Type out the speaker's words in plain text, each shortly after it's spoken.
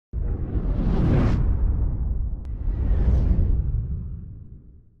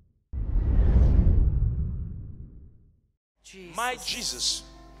Jesus. My Jesus.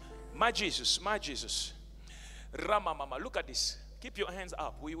 My Jesus. My Jesus. Rama mama. Look at this. Keep your hands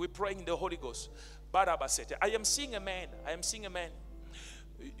up. We're praying in the Holy Ghost. Barabasete. I am seeing a man. I am seeing a man.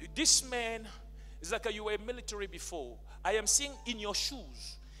 This man is like you were military before. I am seeing in your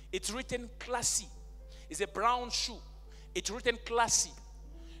shoes. It's written classy. It's a brown shoe. It's written classy.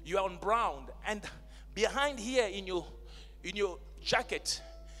 You are on brown. And behind here in your jacket,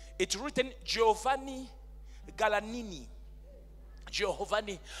 it's written Giovanni Galanini.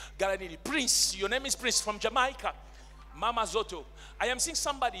 Giovanni Galanini. Prince. Your name is Prince from Jamaica. Mama Zoto. I am seeing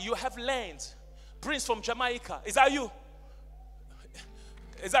somebody. You have land. Prince from Jamaica. Is that you?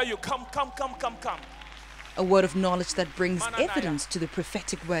 Is that you? Come. A word of knowledge that brings evidence to the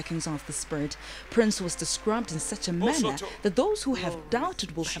prophetic workings of the Spirit. Prince was described in such a manner that those who have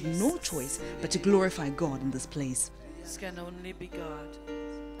doubted will have no choice but to glorify God in this place. This can only be God.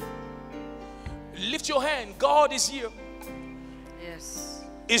 Lift your hand. God is here. Yes.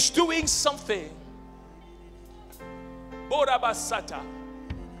 Is doing something. Borabasata.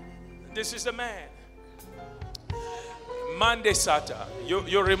 This is the man. Mande Sata.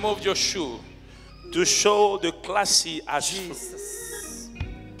 You removed your shoe to show the classy as Jesus.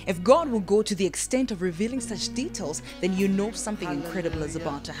 If God will go to the extent of revealing such details, then you know something incredible is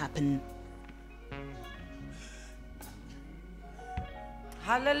about to happen.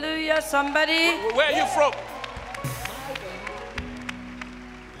 Hallelujah, somebody. Where are you from?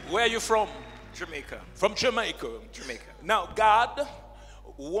 Where are you from? Jamaica. From Jamaica. Jamaica. Now, God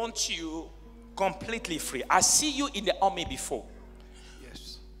wants you completely free. I see you in the army before.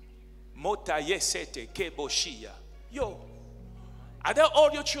 Yes. Mota yesete keboshia. Yo, are they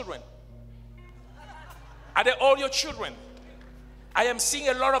all your children? Are they all your children? I am seeing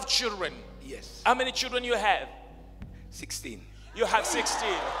a lot of children. Yes. How many children you have? 16. You have 16.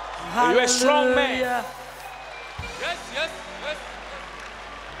 Hallelujah. You're a strong man. Yes, yes, yes.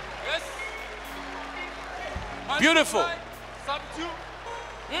 Yes. Beautiful. Some two.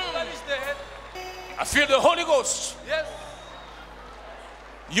 That is dead. I feel the Holy Ghost. Yes.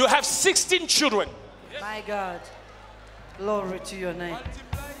 You have 16 children. Yes. My God. Glory to your name.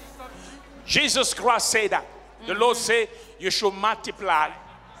 Jesus Christ said that. The Lord said you should multiply.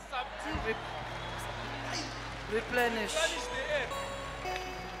 Replenish.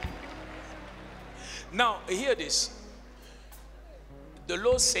 Now, hear this. The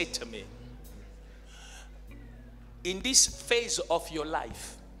Lord said to me, in this phase of your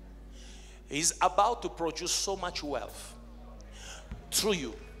life, He's about to produce so much wealth through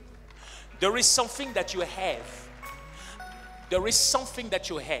you. There is something that you have. There is something that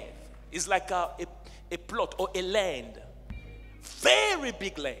you have. It's like a plot or a land. Very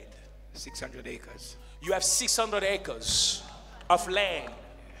big land. 600 acres. You have 600 acres of land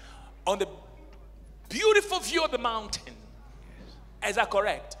on the beautiful view of the mountain. Is that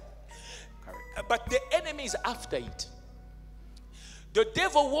correct? Correct. But the enemy is after it. The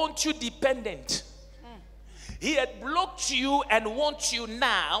devil wants you dependent. He had blocked you and wants you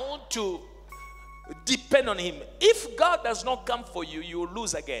now to depend on him. If God does not come for you, you will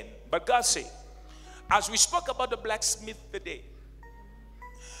lose again. But God said, as we spoke about the blacksmith today,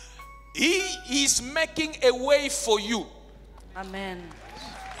 He is making a way for you. Amen.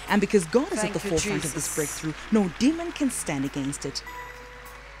 And because God is at Thank the you, forefront of this breakthrough, no demon can stand against it.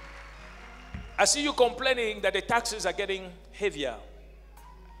 I see you complaining that the taxes are getting heavier.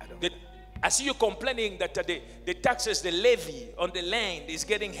 I see you complaining that the taxes, the levy on the land is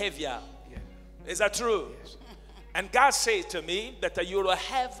getting heavier. Yeah. Is that true? Yes. And God said to me that you will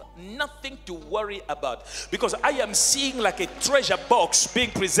have nothing to worry about, because I am seeing like a treasure box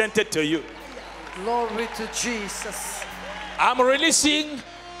being presented to you. Glory to Jesus. I'm releasing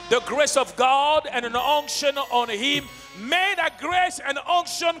the grace of God and an unction on him. May that grace and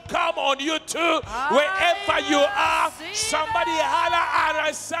unction come on you too, wherever you are. Somebody holla and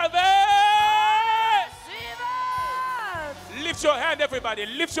receive it. Lift your hand, everybody.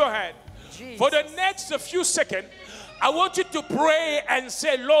 Lift your hand. Jesus. For the next few seconds, I want you to pray and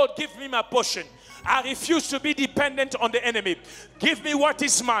say, Lord, give me my portion. I refuse to be dependent on the enemy. Give me what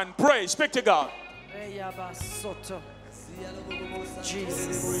is mine. Pray. Speak to God.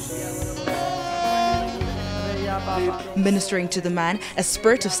 Jesus. Ministering to the man, a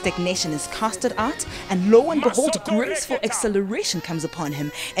spirit of stagnation is casted out, and lo and behold, graceful acceleration comes upon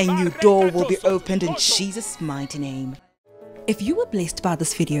him. A new door will be opened in Jesus' mighty name. If you were blessed by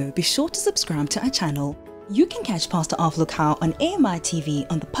this video, be sure to subscribe to our channel. You can catch Pastor Alph LUKAU on AMI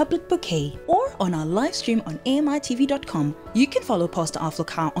TV on the public bouquet or on our live stream on AMITV.com. You can follow Pastor Alph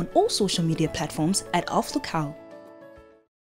LUKAU on all social media platforms at Alph LUKAU.